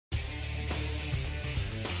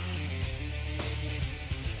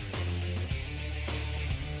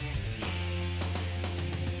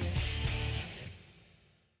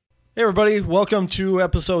Hey everybody, welcome to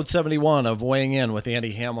episode 71 of Weighing In with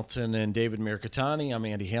Andy Hamilton and David Mirkatani. I'm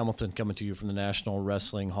Andy Hamilton, coming to you from the National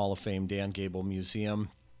Wrestling Hall of Fame Dan Gable Museum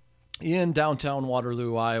in downtown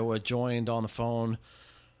Waterloo, Iowa, joined on the phone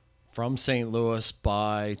from St. Louis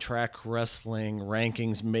by track wrestling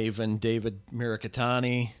rankings maven David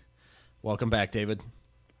Mirkatani. Welcome back, David.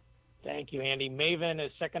 Thank you, Andy. Maven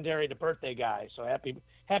is secondary to birthday guy, so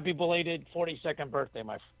happy belated 42nd birthday,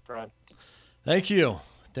 my friend. Thank you.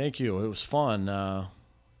 It was fun. Got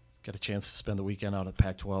a chance to spend the weekend out at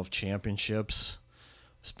Pac-12 Championships.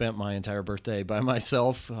 Spent my entire birthday by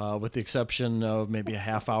myself, with the exception of maybe a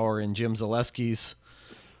half hour in Jim Zaleski's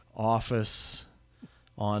office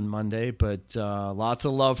on Monday. But lots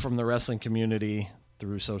of love from the wrestling community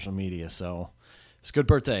through social media. So it was a good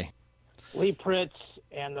birthday. Lee Pritz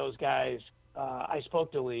and those guys, I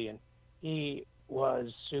spoke to Lee, and he was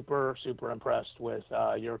super, super impressed with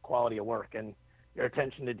your quality of work and your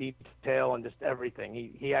attention to detail and just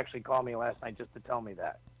everything. He actually called me last night just to tell me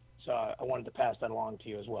that. So I wanted to pass that along to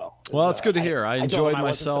you as well. Well, it's good to hear. I enjoyed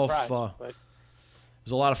myself. It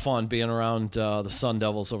was a lot of fun being around the Sun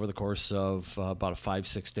Devils over the course of about a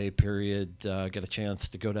 5-6 day period. Get a chance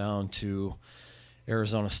to go down to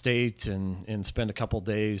Arizona State and spend a couple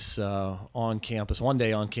days on campus. One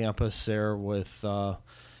day on campus there with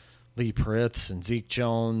Lee Pritz and Zeke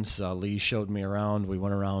Jones. Lee showed me around. We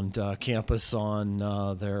went around campus on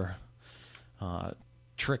their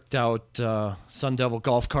tricked out Sun Devil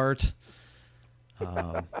golf cart.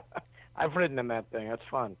 I've ridden in that thing. That's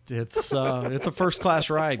fun. It's a first class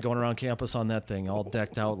ride going around campus on that thing. All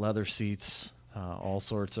decked out, leather seats, all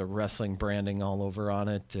sorts of wrestling branding all over on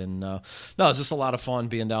it. And no, it's just a lot of fun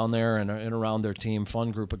being down there and around their team.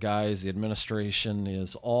 Fun group of guys. The administration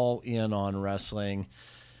is all in on wrestling.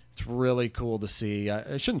 It's really cool to see.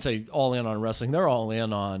 I shouldn't say all in on wrestling. They're all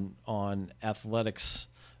in on athletics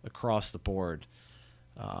across the board.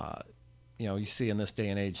 You see in this day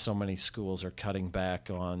and age, so many schools are cutting back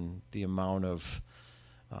on the amount of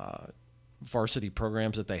varsity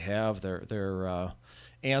programs that they have. Their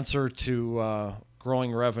answer to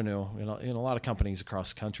growing revenue in a lot of companies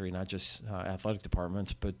across the country, not just athletic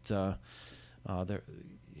departments, but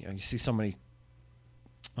you see so many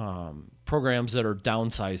programs that are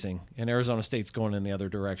downsizing, and Arizona State's going in the other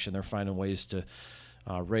direction. They're finding ways to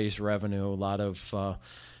raise revenue. A lot of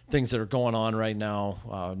things that are going on right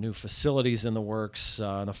now, new facilities in the works.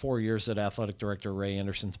 In the 4 years that athletic director Ray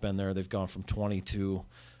Anderson's been there, they've gone from 22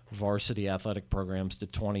 varsity athletic programs to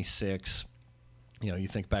 26. You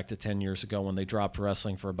think back to 10 years ago when they dropped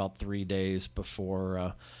wrestling for about 3 days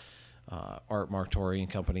before Art Martori and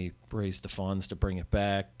company raised the funds to bring it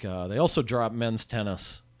back. They also dropped men's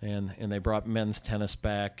tennis, and they brought men's tennis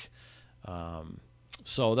back.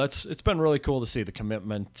 So it's been really cool to see the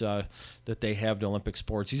commitment that they have to Olympic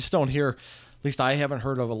sports. You just don't hear, at least I haven't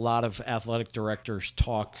heard of a lot of athletic directors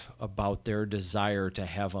talk about their desire to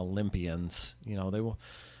have Olympians.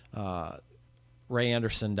 Ray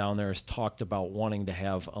Anderson down there has talked about wanting to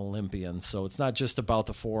have Olympians. So it's not just about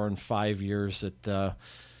the 4 and 5 years that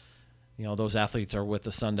those athletes are with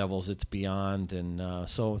the Sun Devils. It's beyond, and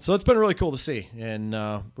so it's been really cool to see, and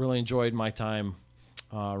really enjoyed my time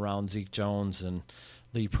around Zeke Jones and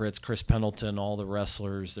Lee Pritz, Chris Pendleton, all the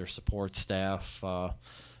wrestlers, their support staff.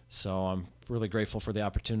 So I'm really grateful for the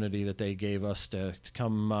opportunity that they gave us to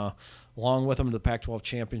come along with them to the Pac-12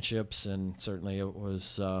 Championships, and certainly it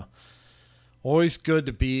was always good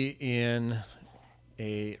to be in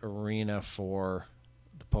a arena for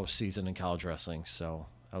the postseason in college wrestling. So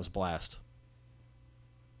that was a blast.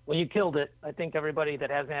 Well, you killed it. I think everybody that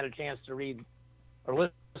hasn't had a chance to read or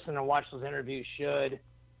listen and watch those interviews should.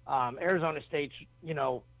 Arizona State,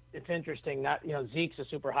 it's interesting. Zeke's a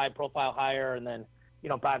super high-profile hire, and then,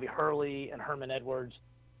 Bobby Hurley and Herman Edwards,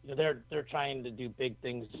 they're trying to do big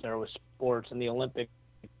things there with sports, and the Olympic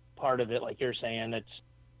part of it, like you're saying,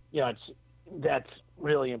 that's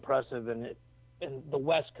really impressive, and the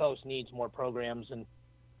West Coast needs more programs, and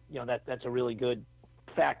that's a really good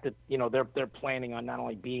fact that they're planning on not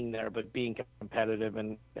only being there but being competitive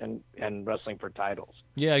and wrestling for titles.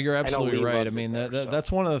 Yeah, you're absolutely right. I mean,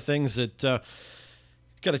 that's one of the things that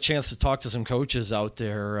got a chance to talk to some coaches out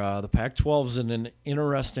there. The Pac-12's in an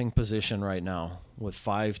interesting position right now with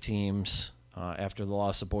 5 teams. After the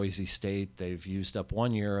loss of Boise State, they've used up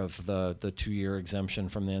 1 year of the 2-year exemption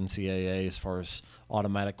from the NCAA as far as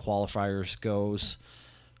automatic qualifiers goes.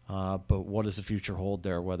 But what does the future hold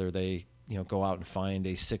there? Whether they go out and find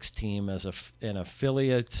a 6th team as an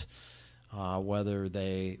affiliate, whether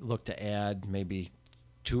they look to add maybe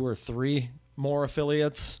 2 or 3 more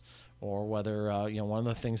affiliates, or whether one of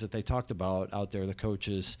the things that they talked about out there, the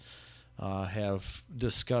coaches have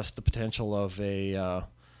discussed the potential of a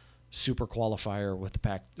super qualifier with the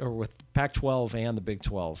Pac-12 and the Big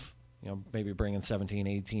 12. Maybe bringing 17,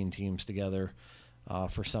 18 teams together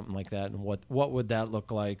for something like that, and what would that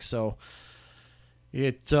look like? So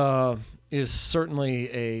it is certainly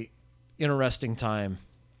a interesting time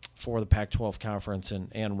for the Pac-12 conference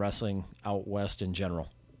and wrestling out west in general.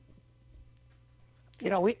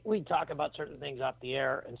 We talk about certain things off the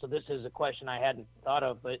air, and so this is a question I hadn't thought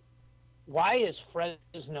of, but why is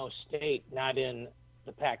Fresno State not in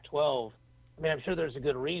the Pac-12? I mean, I'm sure there's a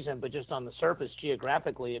good reason, but just on the surface,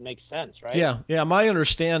 geographically, it makes sense, right? Yeah. My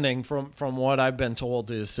understanding from what I've been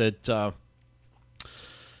told is that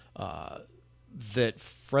that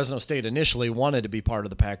Fresno State initially wanted to be part of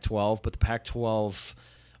the Pac-12, but the Pac-12,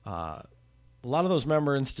 a lot of those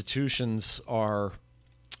member institutions are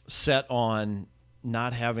set on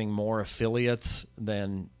not having more affiliates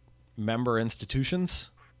than member institutions.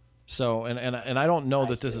 So, and I don't know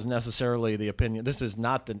that this is necessarily the opinion. This is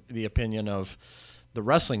not the opinion of the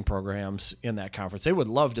wrestling programs in that conference. They would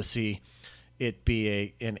love to see it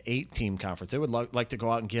be an 8-team conference. They would like to go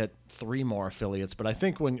out and get 3 more affiliates. But I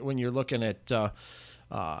think when you're looking at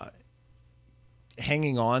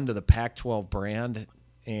hanging on to the Pac-12 brand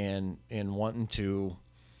and wanting to,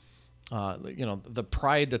 the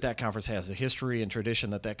pride that conference has, the history and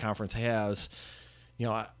tradition that conference has,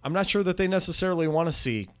 I'm not sure that they necessarily want to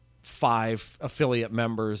see 5 affiliate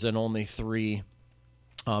members and only 3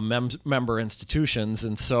 member institutions.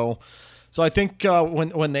 And so I think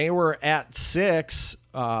when they were at 6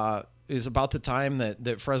 is about the time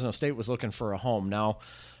that Fresno State was looking for a home. Now,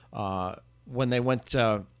 when they went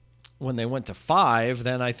to 5,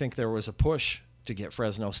 then I think there was a push to get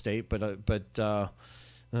Fresno State, but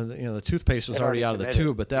the toothpaste was already out of the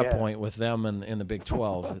tube at that point with them in the Big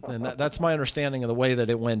 12, and that's my understanding of the way that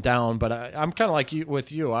it went down. But I'm kind of like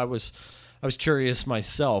you. I was curious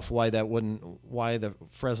myself why the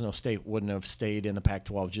Fresno State wouldn't have stayed in the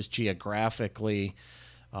Pac-12 just geographically,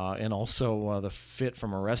 and also the fit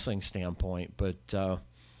from a wrestling standpoint. But the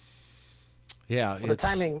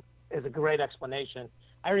timing is a great explanation.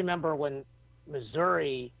 I remember when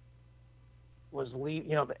Missouri was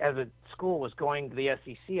as a school was going to the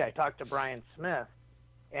SEC, I talked to Brian Smith,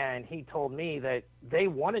 and he told me that they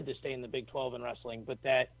wanted to stay in the Big 12 in wrestling, but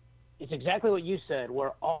that it's exactly what you said,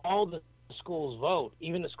 where all the schools vote,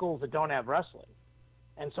 even the schools that don't have wrestling.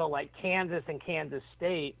 And so like Kansas and Kansas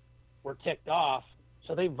State were ticked off,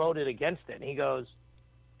 so they voted against it. And he goes,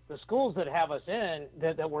 the schools that have us in,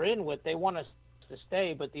 that we're in with, they want us to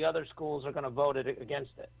stay, but the other schools are going to vote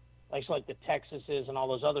against it. Like the Texases and all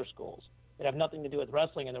those other schools. It have nothing to do with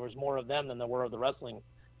wrestling, and there was more of them than there were of the wrestling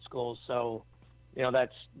schools. So,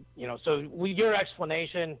 that's, your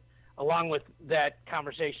explanation, along with that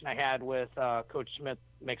conversation I had with Coach Smith,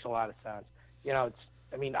 makes a lot of sense.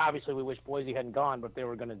 Obviously we wish Boise hadn't gone, but if they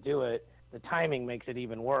were going to do it, the timing makes it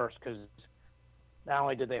even worse because not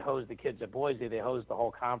only did they hose the kids at Boise, they hosed the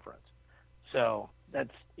whole conference. So that's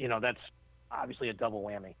obviously a double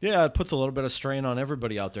whammy. Yeah, it puts a little bit of strain on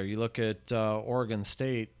everybody out there. You look at Oregon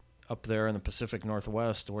State up there in the Pacific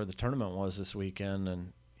Northwest where the tournament was this weekend,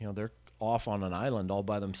 and they're off on an island all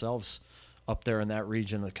by themselves up there in that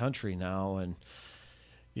region of the country now. And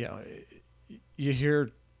you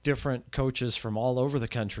hear different coaches from all over the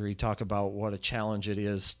country talk about what a challenge it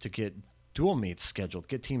is to get dual meets scheduled,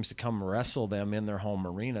 get teams to come wrestle them in their home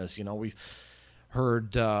arenas. We've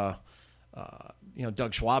heard Doug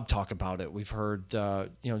Schwab talk about it. We've heard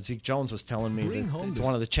Zeke Jones was telling me that it's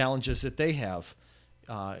one of the challenges that they have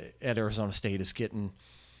at Arizona State is getting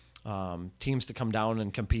teams to come down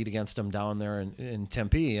and compete against them down there in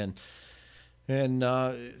Tempe, and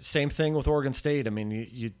same thing with Oregon State. I mean,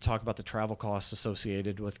 you talk about the travel costs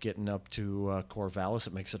associated with getting up to Corvallis.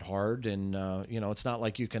 It makes it hard, and it's not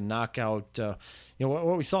like you can knock out.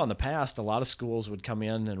 What we saw in the past, a lot of schools would come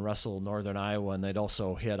in and wrestle Northern Iowa, and they'd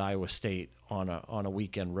also hit Iowa State on a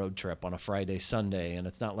weekend road trip on a Friday, Sunday, and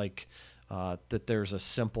it's not like that. There's a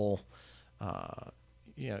simple.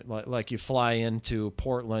 Like you fly into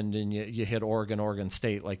Portland and you hit Oregon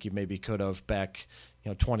State like you maybe could have back,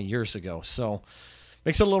 20 years ago. So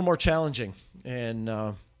makes it a little more challenging.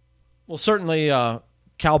 And certainly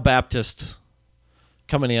Cal Baptist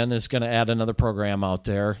coming in is going to add another program out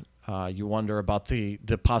there. You wonder about the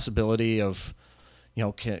possibility of,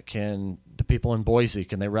 can the people in Boise,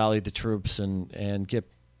 can they rally the troops and get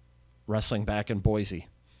wrestling back in Boise?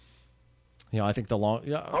 I think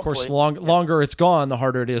longer it's gone, the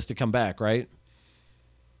harder it is to come back, right?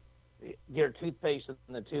 Your toothpaste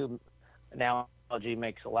in the tube analogy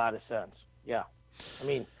makes a lot of sense. Yeah,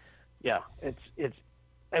 it's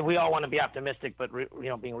and we all want to be optimistic, but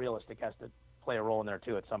being realistic has to play a role in there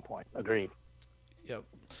too at some point. Agreed. Yep.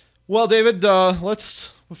 Well, David,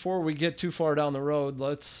 before we get too far down the road,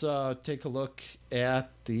 let's take a look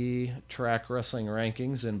at the track wrestling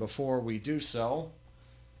rankings. And before we do so,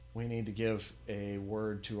 we need to give a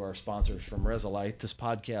word to our sponsors from Resolite. This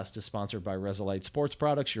podcast is sponsored by Resolite Sports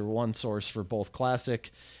Products, your one source for both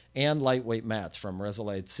classic and lightweight mats. From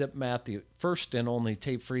Resolite Zip Mat, the first and only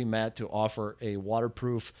tape-free mat to offer a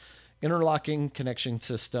waterproof interlocking connection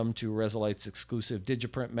system, to Resolite's exclusive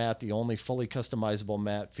Digiprint mat, the only fully customizable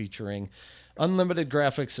mat featuring unlimited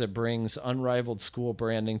graphics that brings unrivaled school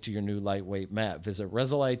branding to your new lightweight mat. Visit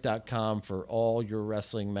Resolite.com for all your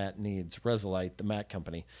wrestling mat needs. Resolite, the mat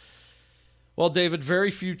company. Well, David, very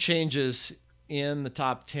few changes in the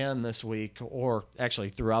top 10 this week, or actually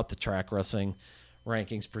throughout the track wrestling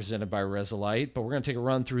rankings presented by Resolite, but we're going to take a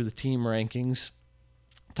run through the team rankings.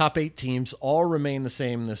 Top 8 teams all remain the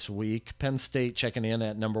same this week. Penn State checking in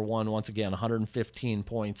at number 1 once again, 115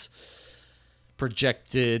 points.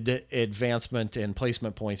 Projected advancement and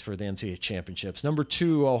placement points for the NCAA championships. Number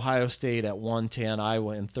 2, Ohio State at 110.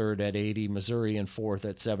 Iowa in 3rd at 80. Missouri in 4th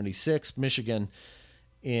at 76. Michigan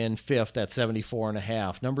in 5th at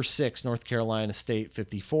 74.5. Number 6, North Carolina State,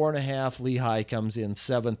 54.5. Lehigh comes in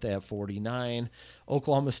 7th at 49.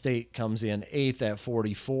 Oklahoma State comes in 8th at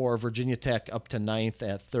 44. Virginia Tech up to 9th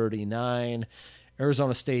at 39.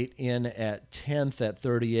 Arizona State in at 10th at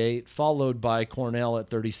 38, followed by Cornell at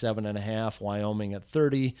 37.5, Wyoming at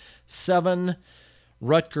 37,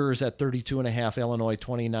 Rutgers at 32.5, Illinois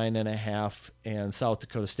 29.5, and South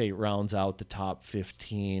Dakota State rounds out the top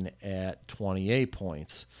 15 at 28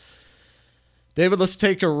 points. David, let's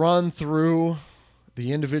take a run through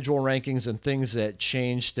the individual rankings and things that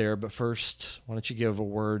changed there. But first, why don't you give a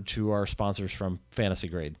word to our sponsors from Fantasy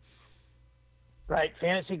Grade? Right,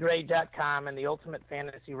 fantasygrade.com and the Ultimate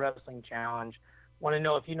Fantasy Wrestling Challenge. Want to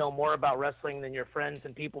know if you know more about wrestling than your friends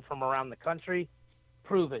and people from around the country?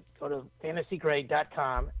 Prove it. Go to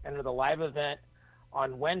fantasygrade.com, enter the live event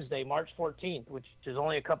on Wednesday, March 14th, which is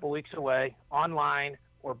only a couple weeks away, online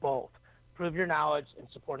or both. Prove your knowledge and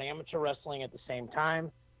support amateur wrestling at the same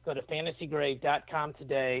time. Go to fantasygrade.com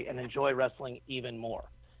today and enjoy wrestling even more.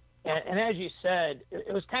 And as you said,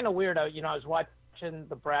 it was kind of weird. I was watching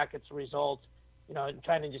the brackets results,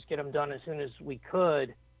 trying to just get them done as soon as we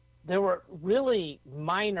could. There were really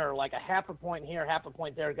minor, like a half a point here, half a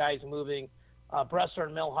point there, guys moving. Bresser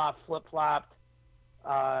and Milhoff flip-flopped.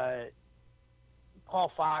 Paul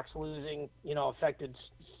Fox losing, affected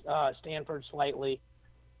Stanford slightly.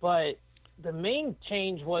 But the main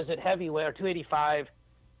change was at heavyweight, or 285,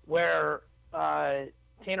 where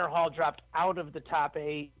Tanner Hall dropped out of the top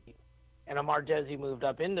 8 and Amar Desi moved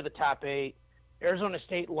up into the top 8. Arizona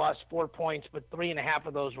State lost 4 points, but 3.5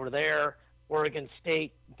 of those were there. Oregon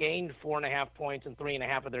State gained 4.5 points, and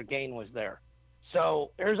 3.5 of their gain was there. So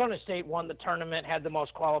Arizona State won the tournament, had the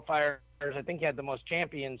most qualifiers. I think had the most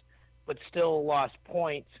champions, but still lost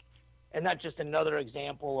points. And that's just another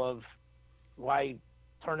example of why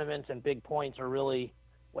tournaments and big points are really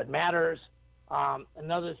what matters.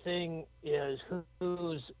 Another thing is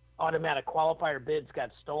whose automatic qualifier bids got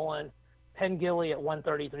stolen. Penn Gilly at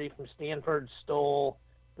 133 from Stanford stole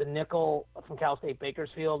the nickel from Cal State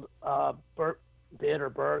Bakersfield bid or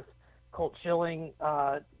berth. Colt Schilling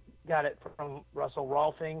got it from Russell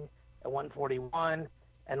Rolfing at 141,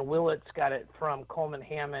 and Willits got it from Coleman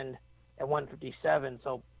Hammond at 157.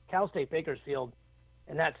 So Cal State Bakersfield,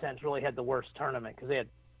 in that sense, really had the worst tournament because they had,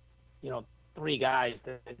 3 guys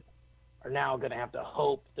that are now going to have to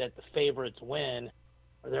hope that the favorites win,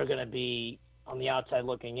 or they're going to be on the outside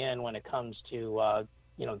looking in when it comes to,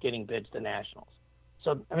 getting bids to nationals.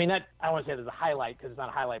 So, I don't want to say there's a highlight because it's not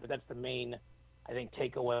a highlight, but that's the main, I think,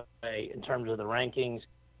 takeaway in terms of the rankings.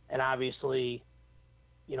 And obviously,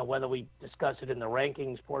 whether we discuss it in the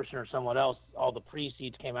rankings portion or someone else, all the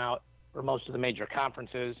pre-seeds came out for most of the major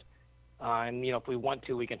conferences. And, if we want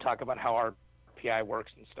to, we can talk about how our PI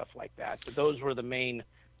works and stuff like that. But those were the main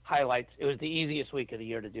highlights. It was the easiest week of the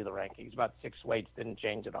year to do the rankings. About 6 weights didn't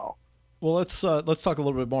change at all. Well, let's talk a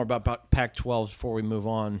little bit more about Pac-12 before we move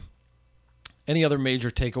on. Any other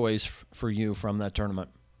major takeaways for you from that tournament?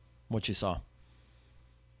 What you saw?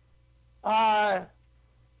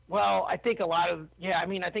 Well, I think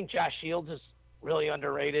I think Josh Shields is really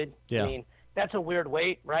underrated. Yeah. That's a weird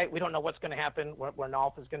weight, right? We don't know what's going to happen, where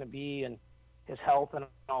Nolf is going to be and his health and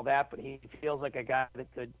all that, but he feels like a guy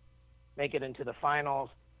that could make it into the finals.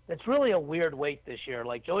 It's really a weird weight this year.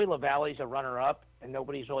 Like Joey LaValle's a runner-up, and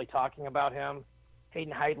nobody's really talking about him.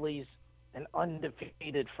 Hayden Hidley's an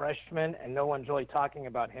undefeated freshman, and no one's really talking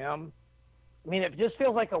about him. It just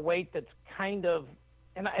feels like a weight that's kind of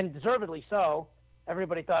and deservedly so.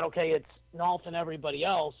 Everybody thought, okay, it's Nolf and everybody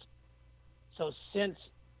else. So since,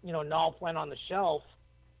 Nolf went on the shelf,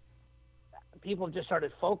 people have just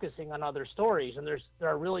started focusing on other stories, and there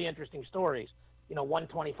are really interesting stories.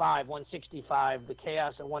 125, 165, the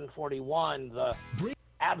chaos at 141, the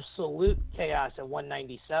absolute chaos at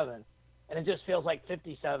 197, and it just feels like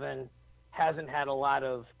 57 hasn't had a lot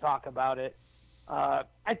of talk about it. I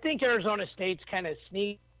think Arizona State's kind of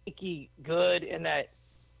sneaky good in that,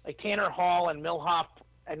 like, Tanner Hall and Milhoff,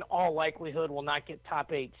 in all likelihood, will not get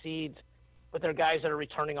top 8 seeds, but they're guys that are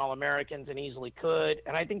returning All-Americans and easily could.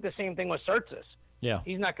 And I think the same thing with Surtis. Yeah.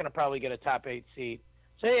 He's not going to probably get a top 8 seed.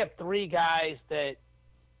 So they have 3 guys that,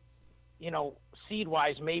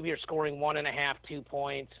 seed-wise maybe are scoring 1.5, 2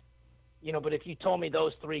 points. But if you told me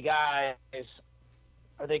those 3 guys,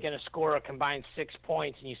 are they going to score a combined 6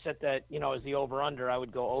 points, and you set that, as the over-under, I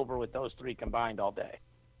would go over with those 3 combined all day.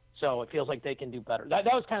 So it feels like they can do better. That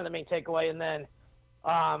was kind of the main takeaway. And then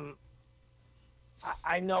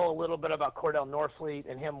I know a little bit about Cordell Norfleet,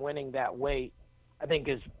 and him winning that weight, I think,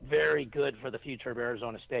 is very good for the future of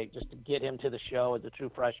Arizona State, just to get him to the show as a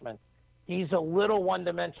true freshman. He's a little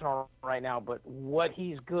one-dimensional right now, but what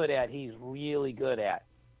he's good at, he's really good at.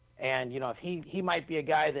 And, if he might be a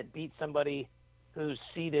guy that beats somebody who's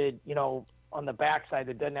seated, on the backside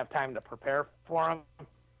that doesn't have time to prepare for him,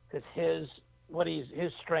 because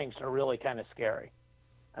his strengths are really kind of scary.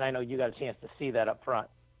 And I know you got a chance to see that up front.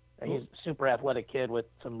 And he's a super athletic kid with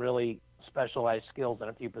some really specialized skills in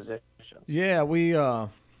a few positions. Yeah, we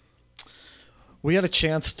had a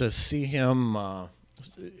chance to see him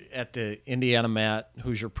at the Indiana Mat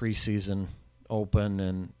Hoosier Preseason Open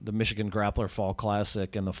and the Michigan Grappler Fall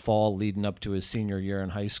Classic in the fall leading up to his senior year in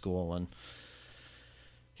high school. And,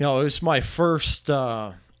 it was my first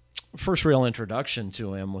real introduction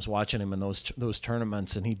to him was watching him in those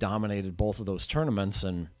tournaments, and he dominated both of those tournaments.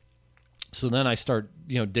 And so then I start,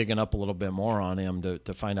 digging up a little bit more on him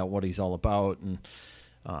to find out what he's all about. And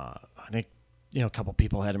I think, a couple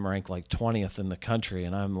people had him ranked like 20th in the country,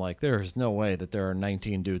 and I'm like, there is no way that there are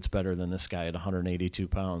 19 dudes better than this guy at 182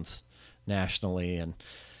 pounds nationally. And,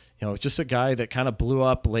 just a guy that kind of blew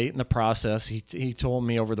up late in the process. He told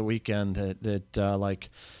me over the weekend that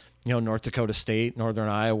North Dakota State, Northern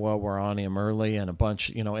Iowa were on him early, and a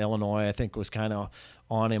bunch, Illinois, I think, was kind of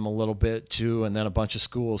on him a little bit too. And then a bunch of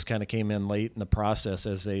schools kind of came in late in the process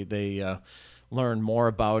as they learned more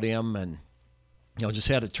about him, and, just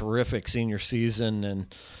had a terrific senior season.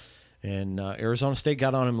 And Arizona State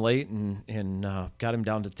got on him late and got him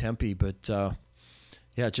down to Tempe. But,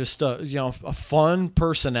 just, a fun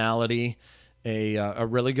personality, a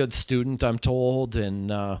really good student, I'm told.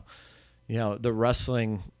 And, the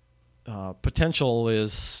wrestling potential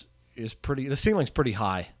is pretty. The ceiling's pretty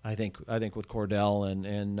high, I think with Cordell,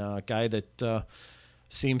 and a guy that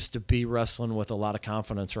seems to be wrestling with a lot of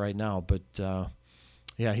confidence right now. But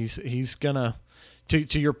he's gonna.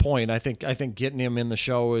 To your point, I think getting him in the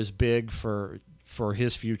show is big for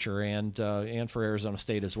his future and for Arizona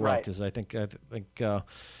State as well, because I think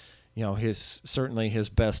his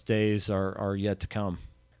best days are yet to come.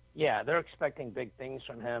 Yeah, they're expecting big things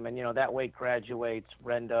from him, and that weight graduates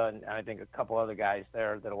Renda and I think a couple other guys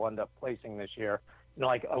there that'll end up placing this year.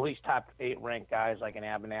 Like at least top 8 ranked guys like an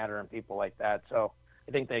Abinader and people like that. So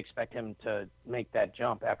I think they expect him to make that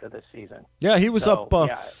jump after this season. Yeah, he was up.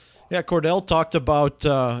 Yeah, Cordell talked about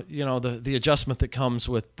the adjustment that comes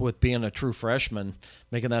with being a true freshman,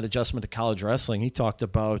 making that adjustment to college wrestling. He talked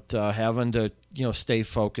about having to stay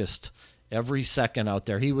focused every second out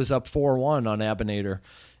there. He was up 4-1 on Abinader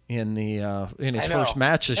in his first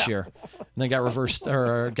match this year, and then got reversed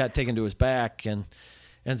or got taken to his back and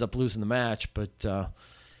ends up losing the match. But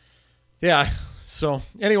So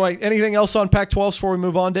anyway, anything else on Pac-12 before we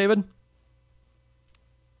move on, David?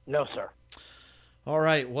 No, sir. All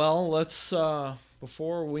right. Well, let's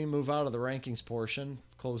before we move out of the rankings portion,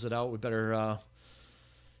 close it out. We better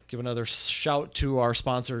give another shout to our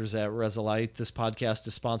sponsors at Resilite. This podcast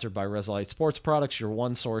is sponsored by Resilite Sports Products, your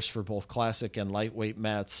one source for both classic and lightweight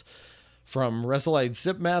mats. From Resilite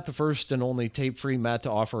Zip Mat, the first and only tape-free mat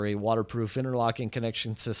to offer a waterproof interlocking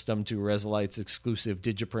connection system, to Resilite's exclusive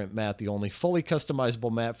Digiprint mat, the only fully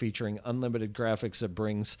customizable mat featuring unlimited graphics that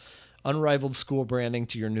brings unrivaled school branding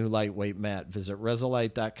to your new lightweight mat. Visit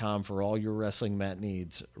Resilite.com for all your wrestling mat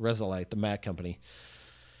needs. Resilite, the mat company.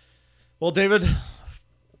 Well, David,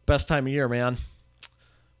 best time of year, man.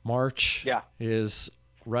 March is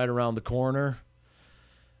right around the corner.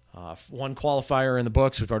 One qualifier in the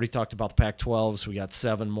books. We've already talked about the Pac-12s. We got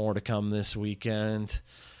 7 more to come this weekend.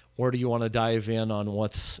 Where do you want to dive in on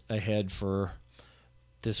what's ahead for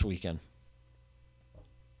this weekend?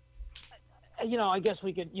 I guess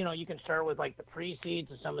we could, you can start with like the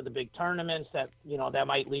pre-seeds of some of the big tournaments that, that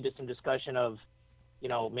might lead to some discussion of,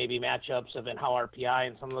 maybe matchups of and how RPI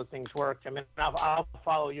and some of those things work. I mean, I'll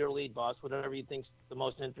follow your lead, boss, whatever you think's the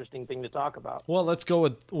most interesting thing to talk about. Well, let's go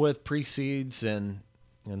with pre-seeds and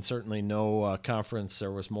certainly no conference.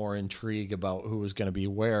 There was more intrigue about who was going to be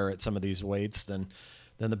where at some of these weights than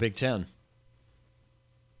the Big Ten.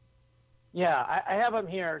 Yeah, I have them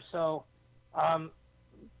here. So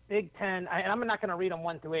Big Ten, I'm not going to read them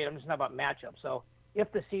 1 through 8. I'm just talking about matchups. So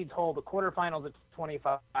if the seeds hold, the quarterfinals at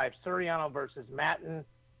 25, Suriano versus Matten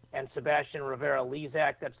and Sebastian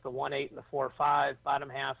Rivera-Lezak. That's the 1-8 and the 4-5. Bottom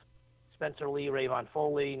half, Spencer Lee, Rayvon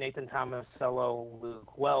Foley, Nathan Tomasello,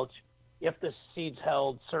 Luke Welch. If the seeds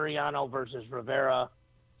held, Suriano versus Rivera,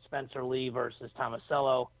 Spencer Lee versus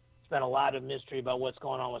Tomasello. There's been a lot of mystery about what's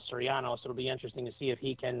going on with Suriano, so it'll be interesting to see if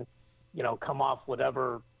he can, come off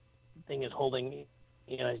whatever thing is holding,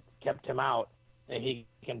 kept him out, and he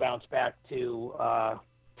can bounce back to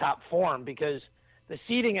top form, because the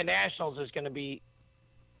seeding at nationals is going to be.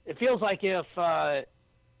 It feels like if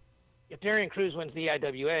Darian Cruz wins the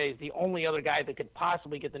IWAs, the only other guy that could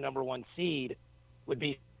possibly get the number 1 seed would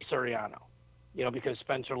be Suriano, because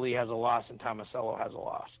Spencer Lee has a loss and Tomasello has a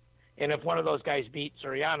loss. And if one of those guys beat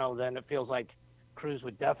Suriano, then it feels like Cruz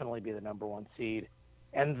would definitely be the number 1 seed.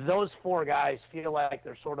 And those 4 guys feel like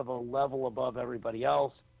they're sort of a level above everybody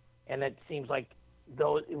else. And it seems like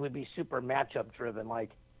it would be super matchup driven.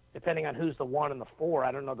 Like, depending on who's the 1 and the 4,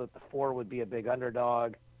 I don't know that the 4 would be a big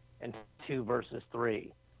underdog and 2 versus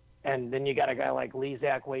 3. And then you got a guy like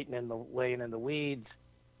Lezak laying in the weeds,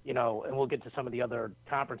 and we'll get to some of the other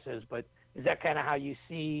conferences, but is that kind of how you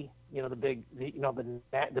see, the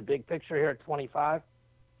big picture here at 25?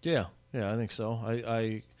 Yeah, I think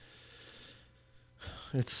so.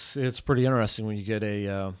 It's pretty interesting when you get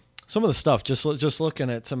some of the stuff. Just looking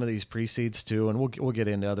at some of these pre-seeds too, and we'll get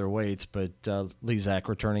into other weights. But Lezak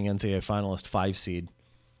returning NCAA finalist, 5 seed.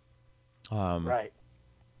 Right.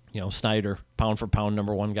 Snyder, pound for pound,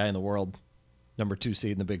 number 1 guy in the world, number 2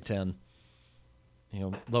 seed in the Big Ten.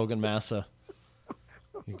 Logan Massa,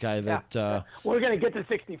 a guy that we're gonna get to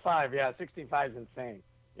 65. Yeah, 65 is insane.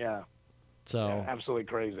 Yeah. So absolutely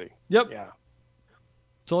crazy. Yep. Yeah.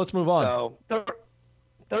 So let's move on. So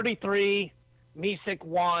 33, Misick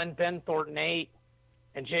 1, Ben Thornton 8,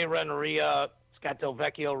 and Jay Renneria, Scott Del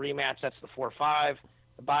Vecchio rematch. That's the 4-5.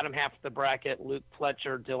 The bottom half of the bracket: Luke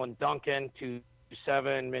Fletcher, Dylan Duncan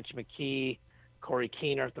 2-7, Mitch McKee, Corey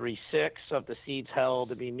Keener 3-6. Of the seeds held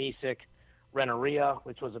to be Misick, Renneria,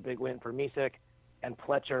 which was a big win for Misick, and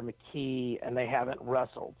Fletcher, McKee, and they haven't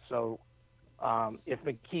wrestled. So if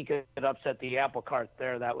McKee could upset the apple cart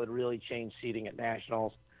there, that would really change seeding at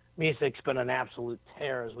nationals. Misick's been an absolute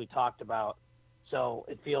tear, as we talked about. So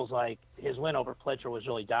it feels like his win over Fletcher was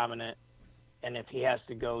really dominant. And if he has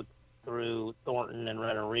to go through Thornton and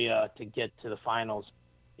Renneria to get to the finals,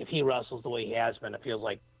 if he wrestles the way he has been, it feels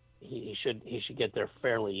like he should get there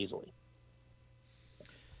fairly easily.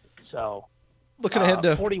 So looking ahead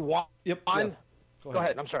to 41. Yep. Go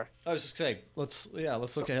ahead. I'm sorry. I was just saying, let's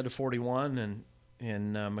look ahead to 41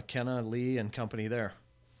 and McKenna, Lee, and company there.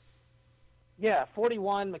 Yeah,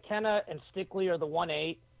 41. McKenna and Stickley are the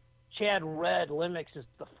 1-8. Chad Red-Limix is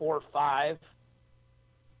the 4-5.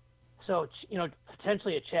 So,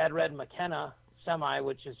 potentially a Chad Red-McKenna semi,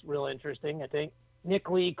 which is real interesting, I think.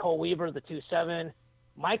 Nick Lee, Cole Weaver, the 2-7.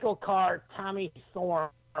 Michael Carr, Tommy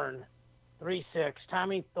Thorne, 3-6.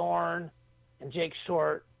 Tommy Thorne and Jake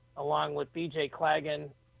Short, along with BJ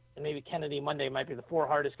Clagan and maybe Kennedy Monday, might be the 4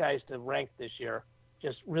 hardest guys to rank this year.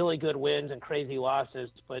 Just really good wins and crazy losses.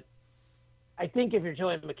 But I think if you're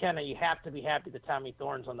Joey McKenna, you have to be happy that Tommy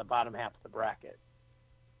Thorne's on the bottom half of the bracket.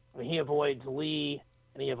 I mean, he avoids Lee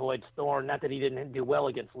and he avoids Thorne. Not that he didn't do well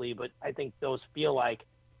against Lee, but I think those feel like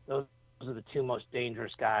those are the 2 most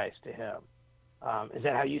dangerous guys to him. Is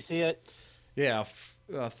that how you see it? Yeah,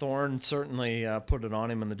 Thorne certainly put it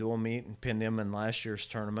on him in the dual meet and pinned him in last year's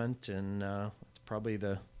tournament, and it's probably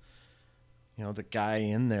the guy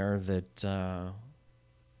in there that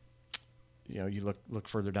you look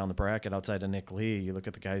further down the bracket outside of Nick Lee. You look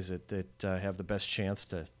at the guys that have the best chance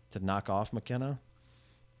to knock off McKenna,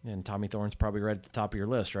 and Tommy Thorne's probably right at the top of your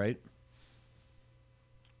list, right?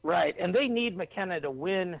 Right, and they need McKenna to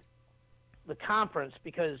win the conference,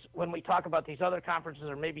 because when we talk about these other conferences,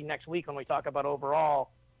 or maybe next week when we talk about overall,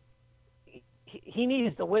 he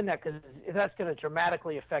needs to win that, because that's going to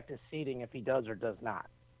dramatically affect his seeding if he does or does not,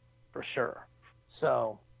 for sure.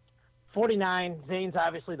 So 49, Zane's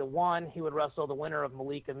obviously the 1. He would wrestle the winner of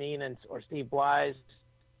Malik Amin or Steve Blythe.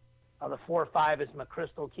 The 4-5 is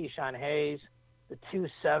McChrystal, Keyshawn Hayes. The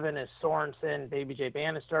 2-7 is Sorensen, Baby J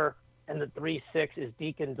Bannister. and the 3-6 is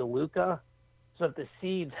Deacon DeLuca. So if the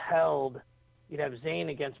seeds held, you'd have Zane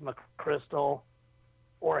against McChrystal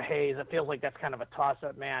or Hayes. It feels like that's kind of a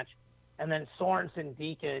toss-up match. And then Sorensen,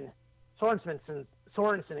 Deacon. Sorensen,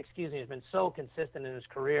 has been so consistent in his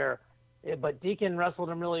career, but Deacon wrestled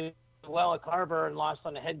him really well at Carver and lost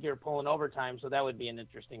on the headgear pulling overtime, so that would be an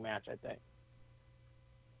interesting match, I think.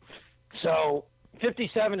 So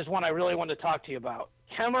 57 is one I really want to talk to you about.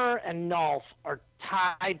 Kemmer and Nolf are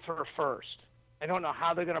tied for first. I don't know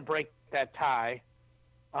how they're going to break that tie.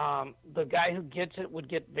 The guy who gets it would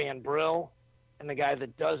get Van Brill, and the guy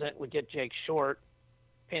that doesn't would get Jake Short.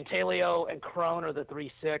 Pantaleo and Crone are the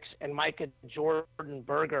 3-6, and Micah Jordan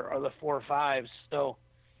Berger are the 4-5s. So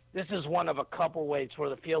this is one of a couple weights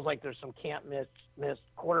where it feels like there's some can't-miss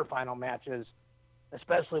quarterfinal matches,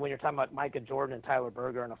 especially when you're talking about Micah Jordan and Tyler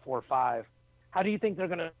Berger in a 4-5. How do you think they're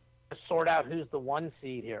going to sort out who's the 1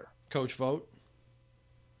 seed here? Coach vote?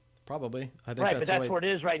 Probably. I think right, but that's where it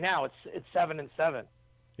is right now. It's 7-7.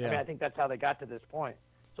 Yeah. I mean, I think that's how they got to this point.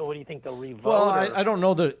 So what do you think they'll revote? Well, I don't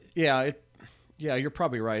know that. Yeah, you're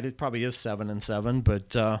probably right. It probably is 7-7,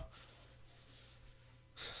 but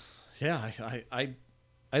yeah,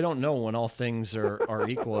 I don't know when all things are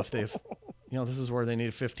equal. If they've, this is where they need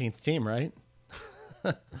a 15th team, right?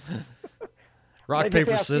 Rock,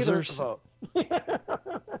 paper, scissors.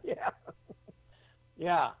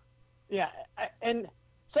 Yeah. And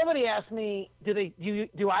somebody asked me,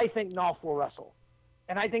 do I think Nolf will wrestle?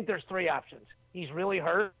 And I think there's 3 options. He's really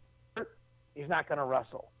hurt. He's not going to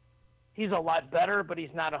wrestle. He's a lot better, but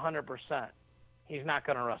he's not 100%. He's not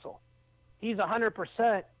going to wrestle. He's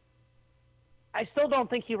 100%. I still don't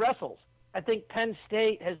think he wrestles. I think Penn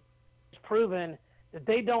State has proven that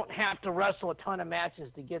they don't have to wrestle a ton of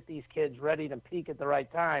matches to get these kids ready to peak at the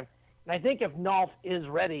right time. And I think if Nolf is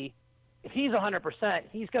ready, if he's 100%,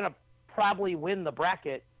 he's going to probably win the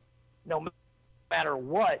bracket no matter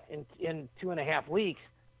what in 2.5 weeks.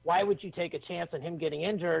 Why would you take a chance on him getting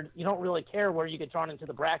injured? You don't really care where you get drawn into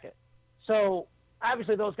the bracket. So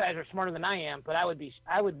obviously those guys are smarter than I am, but I would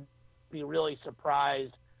be really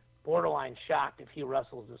surprised, borderline shocked if he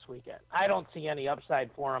wrestles this weekend. I don't see any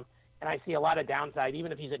upside for him, and I see a lot of downside,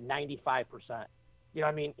 even if he's at 95%.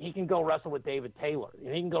 He can go wrestle with David Taylor. He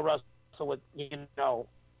can go wrestle with,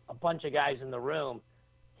 a bunch of guys in the room.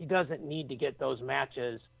 He doesn't need to get those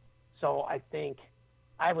matches. So I think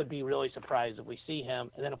I would be really surprised if we see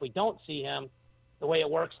him. And then if we don't see him, the way it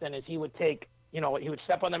works then is he would take, he would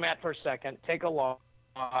step on the mat for a second, take a loss,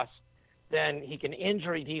 then he can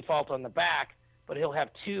injury default on the back, but he'll have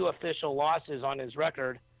 2 official losses on his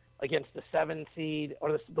record against the 7 seed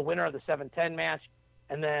or the winner of the 7-10 match,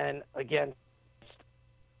 and then against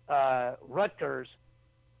Rutgers.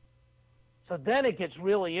 So then it gets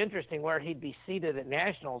really interesting where he'd be seated at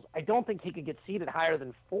nationals. I don't think he could get seated higher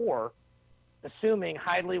than 4, assuming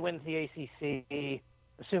Hidley wins the ACC,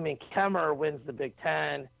 assuming Kemmer wins the Big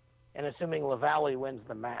Ten, and assuming LaValle wins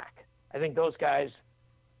the MAC. I think those guys,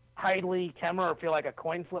 Hidley, Kemmer, feel like a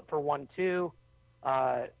coin flip for 1-2.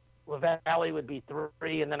 LaValle would be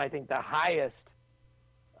 3, and then I think the highest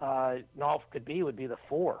Nolf could be would be the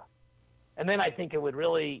 4. And then I think it would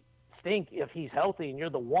really stink if he's healthy and you're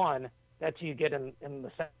the 1. That's who you get in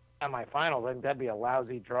the semifinals. I think that'd be a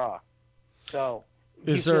lousy draw. So,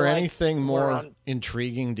 is there anything more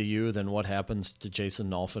intriguing to you than what happens to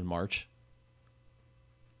Jason Nolf in March?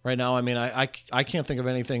 Right now, I can't think of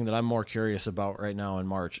anything that I'm more curious about right now in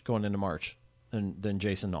March, going into March, than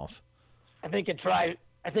Jason Nolf. I think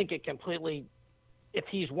it completely, if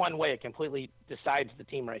he's one way, it completely decides the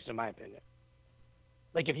team race, in my opinion.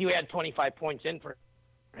 Like if you add 25 points in for,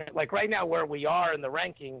 like right now where we are in the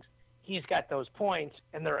rankings, he's got those points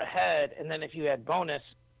and they're ahead. And then if you add bonus,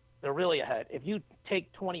 they're really ahead. If you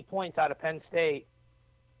take 20 points out of Penn State,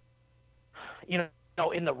 in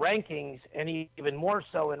the rankings, and even more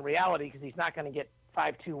so in reality, because he's not going to get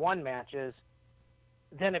 5-2-1 matches,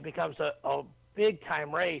 then it becomes a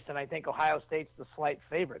big-time race, and I think Ohio State's the slight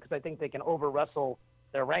favorite because I think they can over-wrestle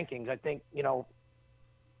their rankings. I think,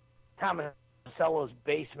 Tomasello's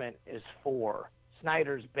basement is 4.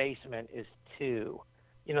 Snyder's basement is 2.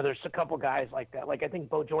 There's a couple guys like that. Like I think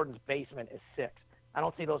Bo Jordan's basement is 6. I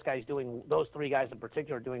don't see those 3 guys in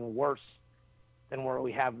particular doing worse than where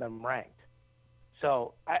we have them ranked.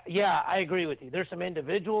 So, I agree with you. There's some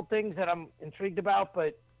individual things that I'm intrigued about,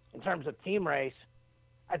 but in terms of team race,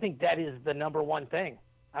 I think that is the number one thing.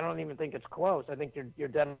 I don't even think it's close. I think you're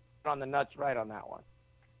dead on the nuts right on that one.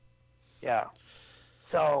 Yeah.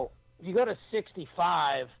 So if you go to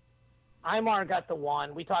 65, Imar got the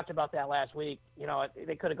 1. We talked about that last week.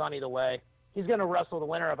 They could have gone either way. He's going to wrestle the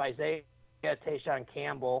winner of Isaiah Tayshaun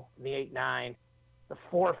Campbell in the 8-9. The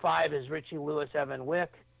 4-5 is Richie Lewis, Evan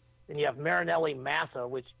Wick. Then you have Marinelli Massa,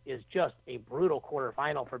 which is just a brutal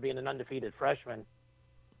quarterfinal for being an undefeated freshman.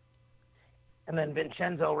 And then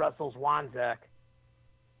Vincenzo Russell's Wanzek.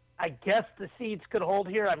 I guess the seeds could hold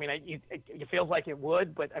here. I mean, it feels like it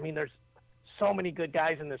would, but I mean, there's so many good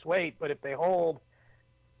guys in this weight. But if they hold,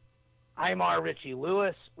 Imar Richie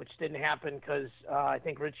Lewis, which didn't happen because I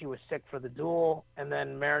think Richie was sick for the duel, and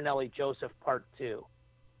then Marinelli Joseph Part 2.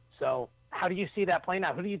 So how do you see that playing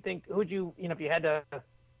out? Who do you think? Who would you, if you had to,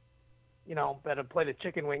 bet a plate of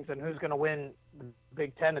chicken wings, and who's going to win the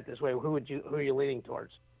Big Ten at this way? Who are you leaning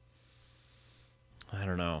towards? I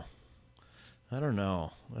don't know. I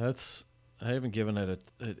haven't given it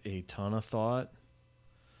a ton of thought.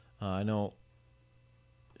 I know,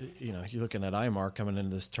 you're looking at Imar coming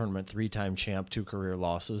into this tournament, 3-time champ, 2 career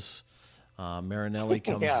losses. Marinelli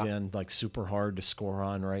comes in like super hard to score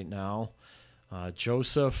on right now.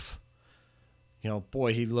 Joseph,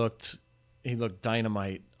 boy, he looked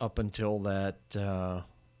dynamite up until that,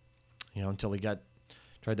 until he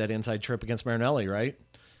tried that inside trip against Marinelli, right?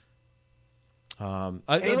 He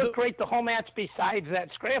looked great the whole match besides that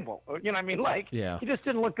scramble. Yeah. He just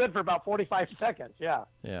didn't look good for about 45 seconds. Yeah.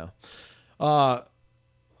 Yeah.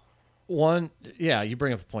 You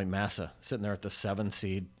bring up a point. Massa sitting there at the 7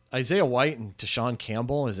 seed. Isaiah White and Deshaun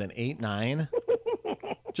Campbell is an 8-9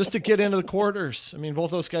 just to get into the quarters. I mean, both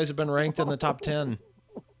those guys have been ranked in the top 10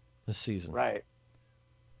 this season. Right.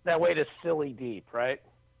 That weight is silly deep, right?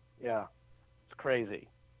 Yeah. It's crazy.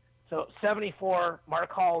 So 74,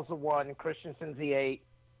 Mark Hall's the 1, Christensen's the 8,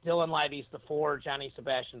 Dylan Leidy's the 4, Johnny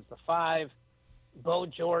Sebastian's the 5. Bo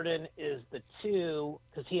Jordan is the 2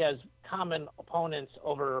 because he has common opponents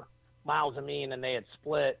over Miles Amin, and they had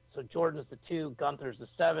split. So Jordan's the 2, Gunther's the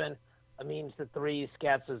 7, Amin's the 3,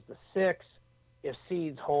 Scats is the 6. If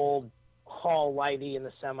seeds hold, Hall, Leidy in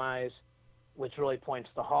the semis, which really points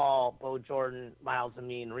to Hall. Bo Jordan, Miles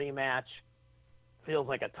Amin rematch. Feels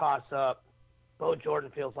like a toss-up. Bo Jordan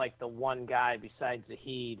feels like the one guy besides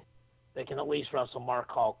Zahid that can at least wrestle Mark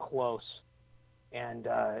Hall close. And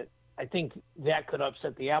I think that could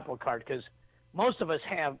upset the apple cart because most of us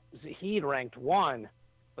have Zahid ranked 1,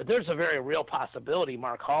 but there's a very real possibility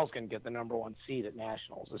Mark Hall's going to get the number 1 seed at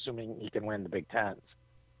Nationals, assuming he can win the Big Tens.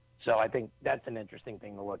 So I think that's an interesting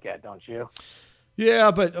thing to look at, don't you? Yeah,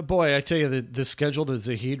 but boy, I tell you, the schedule that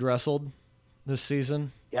Zahid wrestled this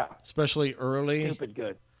season, especially early. Stupid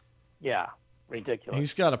good. Yeah. Ridiculous.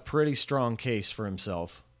 He's got a pretty strong case for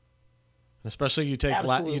himself, especially you take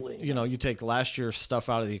you take last year's stuff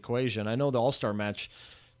out of the equation. I know the All-Star match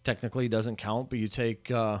technically doesn't count, but you take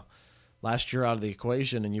last year out of the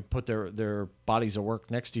equation and you put their bodies of work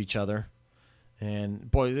next to each other, and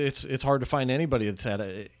boy, it's hard to find anybody that's had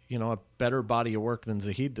a better body of work than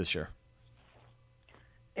Zahid this year.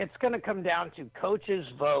 It's going to come down to coaches'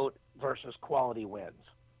 vote versus quality wins.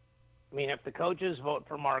 I mean, if the coaches vote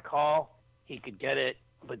for Mark Hall, he could get it,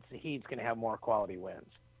 but Zahid's going to have more quality wins.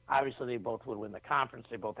 Obviously, they both would win the conference.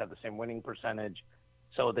 They both have the same winning percentage.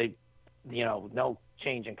 So they, no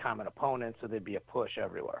change in common opponents, so there'd be a push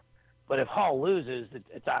everywhere. But if Hall loses,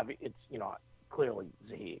 it's obvious. It's, clearly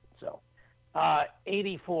Zahid. So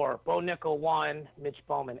 84, Bo Nickel 1, Mitch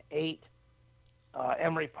Bowman 8,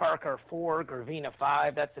 Emery Parker 4, Gravina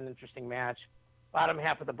 5. That's an interesting match. Bottom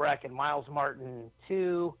half of the bracket, Miles Martin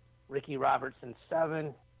 2, Ricky Robertson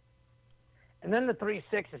 7. And then the 3-6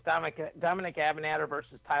 is Dominic Abinader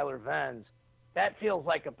versus Tyler Venz. That feels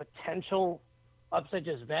like a potential upset.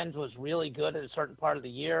 Just Venz was really good at a certain part of the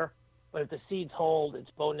year. But if the seeds hold,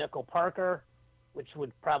 it's Bo Nickel Parker, which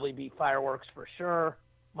would probably be fireworks for sure.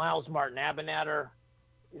 Miles Martin Abinader,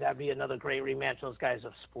 that'd be another great rematch. Those guys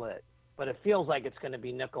have split. But it feels like it's going to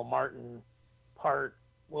be Nickel Martin part,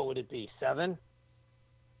 what would it be, 7?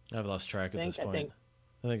 I've lost track at this point.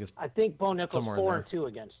 I think Bo Nickel's 4-2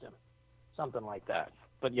 against him. Something like that.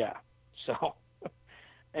 But yeah, so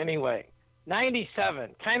anyway,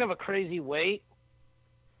 97, kind of a crazy weight.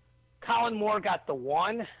 Colin Moore got the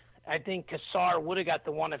 1. I think Kassar would have got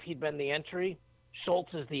the 1 if he'd been the entry.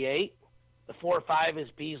 Schultz is the 8. The 4-5 is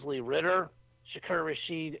Beasley Ritter. Shakur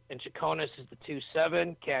Rashid and Chaconis is the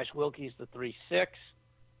 2-7. Cash Wilkie's the 3-6.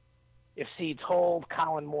 If seeds hold,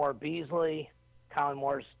 Colin Moore, Beasley. Colin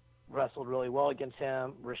Moore's wrestled really well against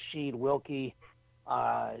him. Rashid, Wilkie.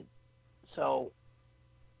 So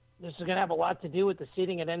this is going to have a lot to do with the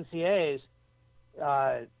seating at NCAAs,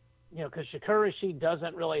 because Shakur Rashid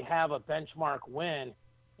doesn't really have a benchmark win,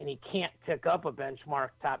 and he can't pick up a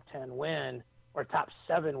benchmark top 10 win or top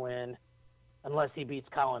 7 win unless he beats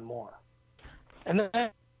Colin Moore. And then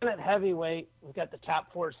at heavyweight, we've got the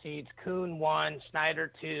top 4 seeds: Kuhn 1,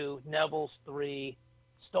 Snyder 2, Neville's 3,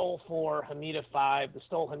 Stoll 4, Hamida 5. The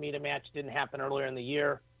Stoll Hamida match didn't happen earlier in the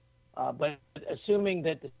year, but assuming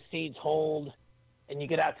that the seeds hold and you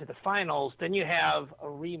get out to the finals, then you have a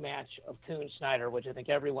rematch of Kuhn Snyder, which I think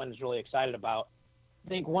everyone's really excited about. I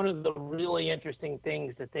think one of the really interesting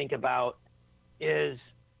things to think about is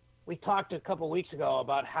we talked a couple of weeks ago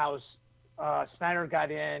about how Snyder got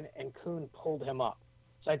in and Kuhn pulled him up.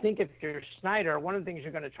 So I think if you're Snyder, one of the things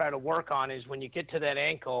you're going to try to work on is when you get to that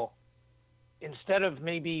ankle, instead of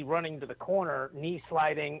maybe running to the corner, knee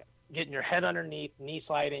sliding, getting your head underneath, knee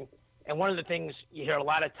sliding. And one of the things you hear a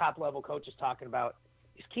lot of top-level coaches talking about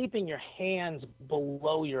is keeping your hands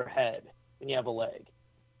below your head when you have a leg.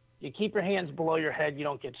 You keep your hands below your head, you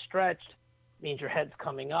don't get stretched, means your head's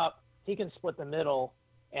coming up. He can split the middle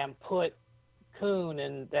and put Kuhn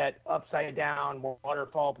in that upside-down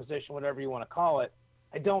waterfall position, whatever you want to call it.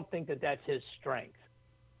 I don't think that that's his strength.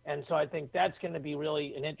 And so I think that's going to be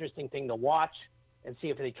really an interesting thing to watch and see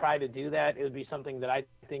if they try to do that. It would be something that I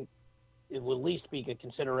think it will at least be a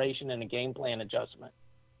consideration and a game plan adjustment.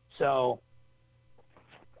 So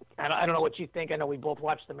I don't know what you think. I know we both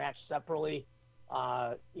watched the match separately.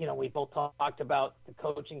 We both talked about the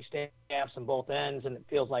coaching staffs on both ends, and it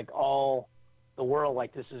feels like all the world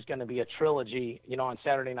like this is going to be a trilogy, on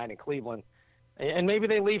Saturday night in Cleveland. And maybe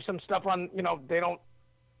they leave some stuff on, they don't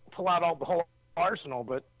pull out all the whole arsenal,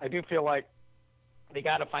 but I do feel like they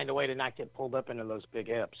got to find a way to not get pulled up into those big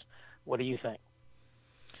hips. What do you think?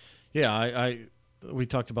 Yeah, we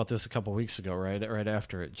talked about this a couple of weeks ago, right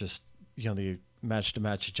after it, just, the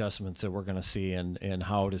match-to-match adjustments that we're going to see and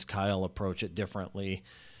how does Kyle approach it differently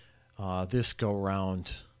this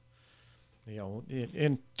go-round.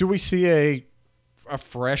 And do we see a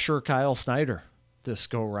fresher Kyle Snyder this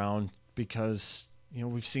go-round? Because,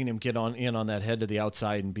 we've seen him get in on that head to the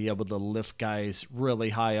outside and be able to lift guys really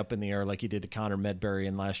high up in the air like he did to Connor Medbury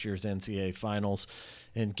in last year's NCAA finals,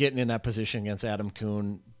 and getting in that position against Adam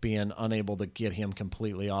Kuhn, being unable to get him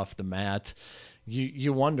completely off the mat.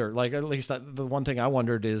 You wonder, like, at least the one thing I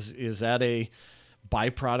wondered is that a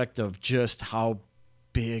byproduct of just how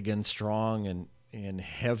big and strong and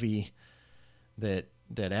heavy that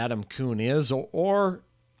Adam Kuhn is, or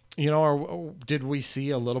did we see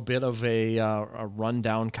a little bit of a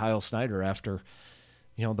rundown Kyle Snyder after,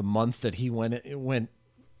 the month that he went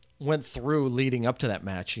through leading up to that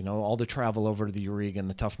match, all the travel over to the Eureka,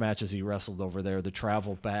 the tough matches he wrestled over there, the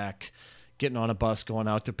travel back, getting on a bus, going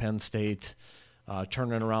out to Penn State,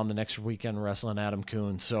 turning around the next weekend, wrestling Adam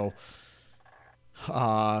Kuhn. So,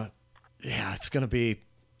 it's going to be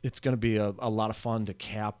a lot of fun to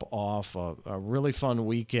cap off a really fun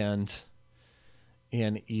weekend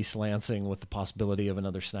in East Lansing with the possibility of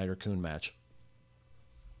another Snyder Kuhn match.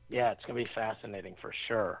 Yeah, it's going to be fascinating for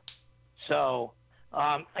sure. So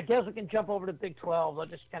I guess we can jump over to Big 12. I'll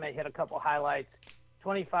just kind of hit a couple highlights.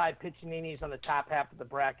 25 Piccinini's on the top half of the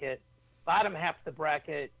bracket. Bottom half of the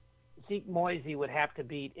bracket, Zeke Moisey would have to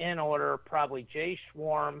beat, in order, probably Jay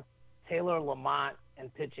Schwarm, Taylor Lamont, and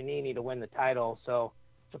Piccinini to win the title. So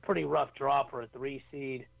it's a pretty rough draw for a 3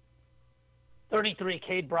 seed. 33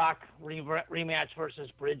 Cade Brock rematch versus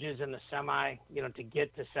Bridges in the semi, to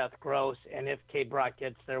get to Seth Gross. And if Cade Brock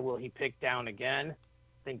gets there, will he pick down again?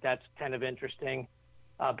 I think that's kind of interesting.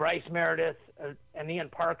 Bryce Meredith and Ian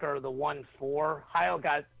Parker are the 1-4. Heil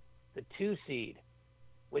got the 2 seed,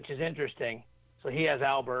 which is interesting. So he has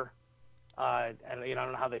Albert. And I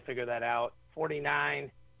don't know how they figure that out. 49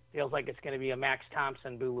 feels like it's going to be a Max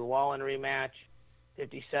Thompson, Boo Llewellyn rematch.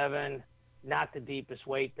 57. Not the deepest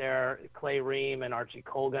weight there. Clay Ream and Archie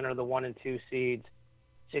Colgan are the 1 and 2 seeds.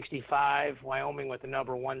 65, Wyoming with the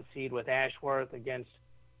number 1 seed with Ashworth against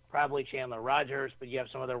probably Chandler Rogers, but you have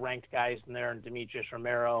some other ranked guys in there, and Demetrius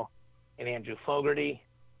Romero and Andrew Fogarty.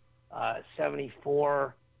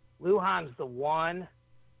 74, Lujan's the 1.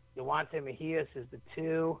 Yawante Mejias is the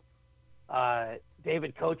 2.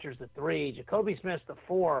 David Kocher's the 3. Jacoby Smith's the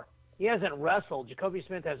 4. He hasn't wrestled. Jacoby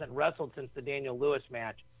Smith hasn't wrestled since the Daniel Lewis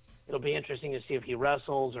match. It'll be interesting to see if he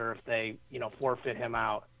wrestles or if they, forfeit him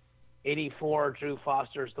out. 84, Drew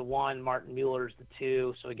Foster's the 1, Martin Mueller's the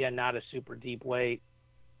 2. So again, not a super deep weight.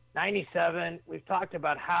 97, we've talked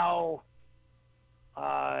about how,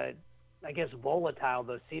 volatile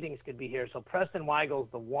those seedings could be here. So Preston Weigel's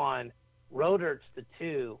the 1, Rodert's the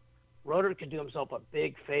 2. Rodert could do himself a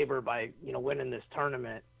big favor by, winning this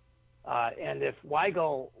tournament. And if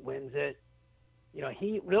Weigel wins it,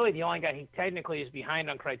 he really, the only guy he technically is behind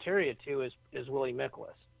on criteria too is Willie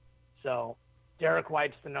Miklas. So Derek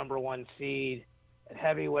White's the number 1 seed at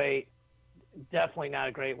heavyweight. Definitely not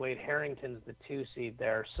a great weight. Harrington's the 2 seed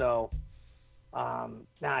there. So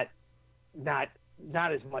not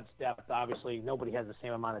as much depth. Obviously, nobody has the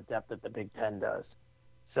same amount of depth that the Big Ten does.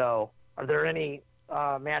 So, are there any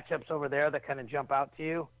matchups over there that kind of jump out to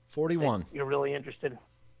you? 41. You're really interested?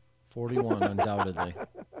 41, undoubtedly.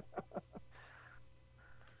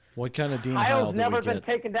 What kind of Dean Heil Heil's do never we been get?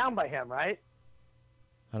 taken down by him, right?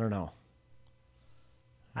 I don't know.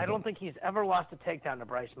 I don't think he's ever lost a takedown to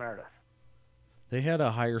Bryce Meredith. They had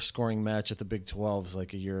a higher scoring match at the Big 12s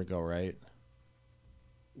like a year ago, right?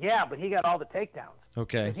 Yeah, but he got all the takedowns.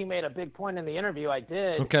 Okay. Because he made a big point in the interview I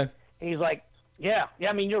did. Okay. He's like, yeah.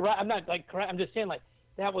 I mean, you're right. I'm not like correct. I'm just saying like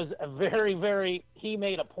that was a very, very. He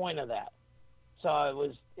made a point of that, so it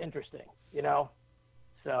was interesting, you know.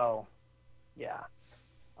 So, yeah.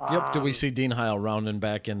 Yep. Do we see Dean Heil rounding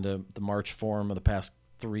back into the March form of the past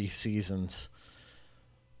 3 seasons,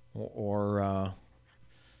 or are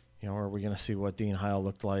we going to see what Dean Heil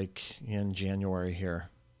looked like in January here?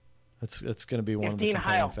 It's going to be one of the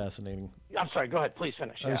compelling, fascinating. I'm sorry. Go ahead. Please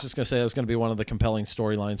finish. I was just going to say that's going to be one of the compelling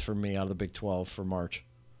storylines for me out of the Big 12 for March.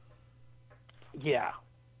 Yeah,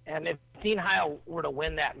 and if Dean Heil were to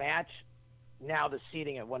win that match, now the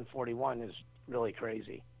seeding at 141 is really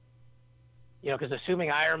crazy. You know, because assuming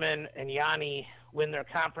Ironman and Yanni win their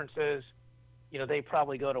conferences, you know, they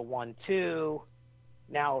probably go to 1-2.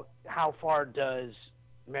 Now, how far does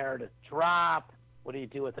Meredith drop? What do you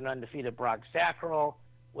do with an undefeated Brock Zackrell?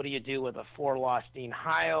 What do you do with a 4-loss Dean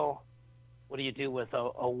Heil? What do you do with a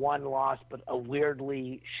 1-loss but a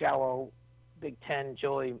weirdly shallow Big Ten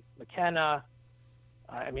Joey McKenna?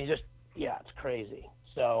 I mean, it's crazy.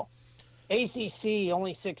 So ACC,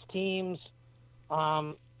 only 6 teams.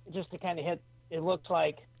 Just to kind of hit, it looks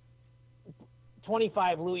like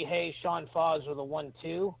 25 Louis Hayes, Sean Foz are the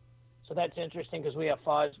 1-2. So that's interesting because we have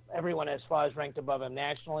Foz. Everyone has Foz ranked above him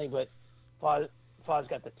nationally, but Foz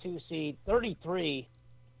got the 2 seed. 33,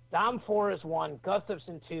 Dom Forrest 1,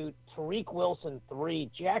 Gustafson 2, Tariq Wilson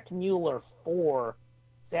 3, Jack Mueller 4,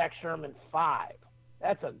 Zach Sherman 5.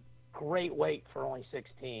 That's a great weight for only 6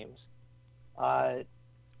 teams.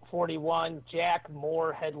 41, Jack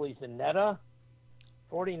Moore, Headley Zanetta.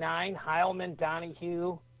 49, Heilman,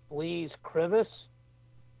 Donahue, Blees, Krivis.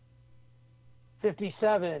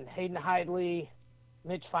 57, Hayden Hidley,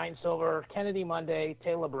 Mitch Feinsilver, Kennedy Monday,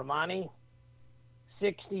 Taylor Bramani.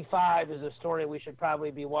 65 is a story we should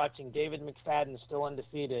probably be watching. David McFadden still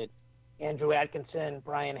undefeated. Andrew Atkinson,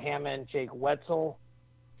 Brian Hammond, Jake Wetzel.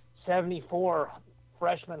 74,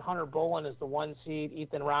 freshman Hunter Bolin is the 1 seed.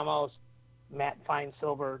 Ethan Ramos, Matt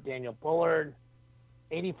Feinsilver, Daniel Bullard.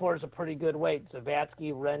 84 is a pretty good weight.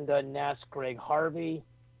 Zavatsky, Renda, Ness, Greg Harvey.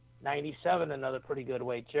 97, another pretty good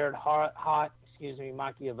weight. Jared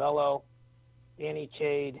Machiavello, Danny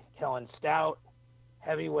Chade, Kellen Stout.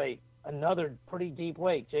 Heavyweight, another pretty deep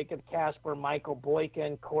weight. Jacob Casper, Michael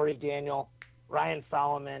Boykin, Corey Daniel, Ryan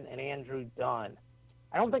Solomon, and Andrew Dunn.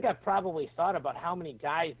 I don't think I've probably thought about how many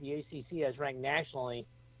guys the ACC has ranked nationally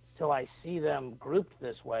till I see them grouped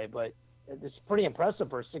this way, but it's pretty impressive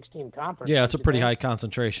for a 6-team conference. Yeah, it's a pretty high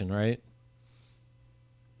concentration, right?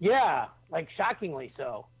 Yeah, like shockingly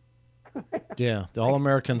so. Yeah, the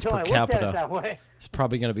All-Americans per capita way. is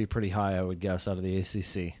probably going to be pretty high, I would guess, out of the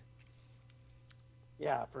ACC.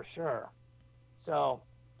 Yeah, for sure. So,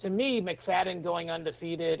 to me, McFadden going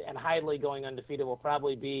undefeated and Hidley going undefeated will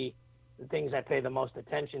probably be the things I pay the most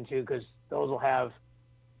attention to because those will have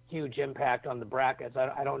huge impact on the brackets.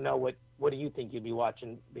 I don't know what do you think you'd be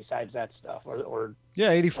watching besides that stuff? Or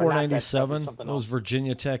yeah, 84-97, those else.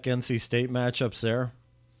 Virginia Tech, NC State matchups there.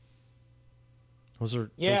 Those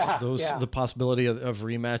are the possibility of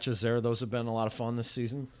rematches there. Those have been a lot of fun this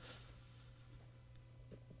season.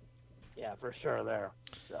 Yeah, for sure there.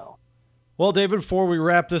 So, well, David, before we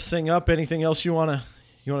wrap this thing up, anything else you want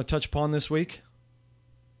to touch upon this week?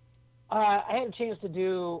 I had a chance to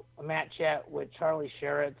do a mat chat with Charlie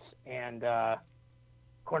Sherritts and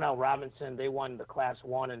Cornell Robinson. They won the Class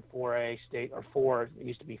 1 and 4A state, or 4, it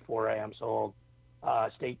used to be 4A, I'm so old,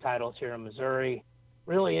 state titles here in Missouri.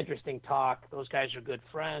 Really interesting talk. Those guys are good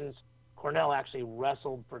friends. Cornell actually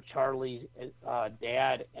wrestled for Charlie's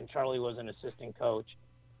dad, and Charlie was an assistant coach.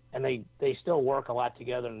 And they still work a lot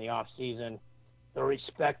together in the off season. The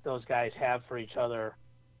respect those guys have for each other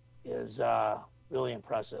is really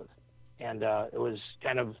impressive. And it was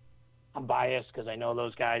kind of, I'm biased because I know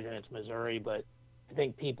those guys and it's Missouri, but I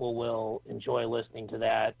think people will enjoy listening to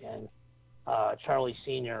that. And Charlie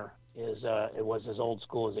Sr. it was as old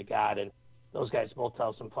school as it got. And those guys both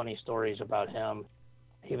tell some funny stories about him.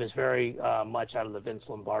 He was very much out of the Vince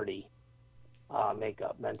Lombardi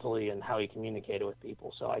makeup mentally and how he communicated with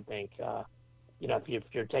people. So I think, if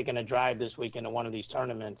you're taking a drive this weekend to one of these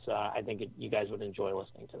tournaments, I think you guys would enjoy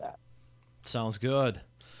listening to that. Sounds good.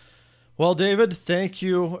 Well, David, thank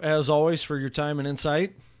you as always for your time and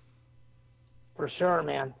insight. For sure,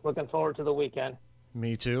 man. Looking forward to the weekend.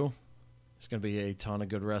 Me too. There's going to be a ton of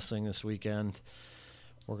good wrestling this weekend.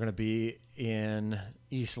 We're going to be in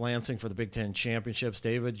East Lansing for the Big Ten Championships.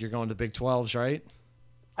 David, you're going to Big 12s, right?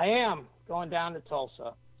 I am going down to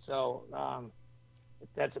Tulsa. So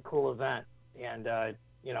that's a cool event. And,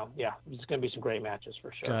 yeah, it's going to be some great matches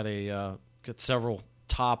for sure. Got several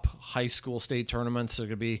top high school state tournaments. They're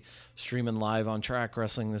going to be streaming live on Track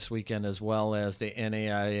Wrestling this weekend, as well as the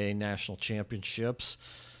NAIA National Championships.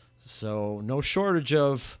 So no shortage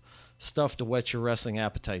of stuff to whet your wrestling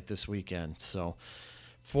appetite this weekend. So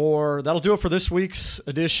that'll do it for this week's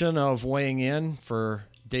edition of Weighing In. For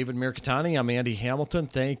David Mirkatani, I'm Andy Hamilton.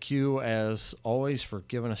 Thank you, as always, for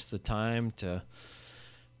giving us the time to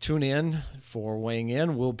tune in for Weighing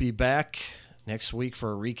In. We'll be back next week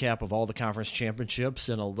for a recap of all the conference championships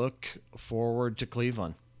and a look forward to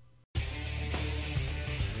Cleveland.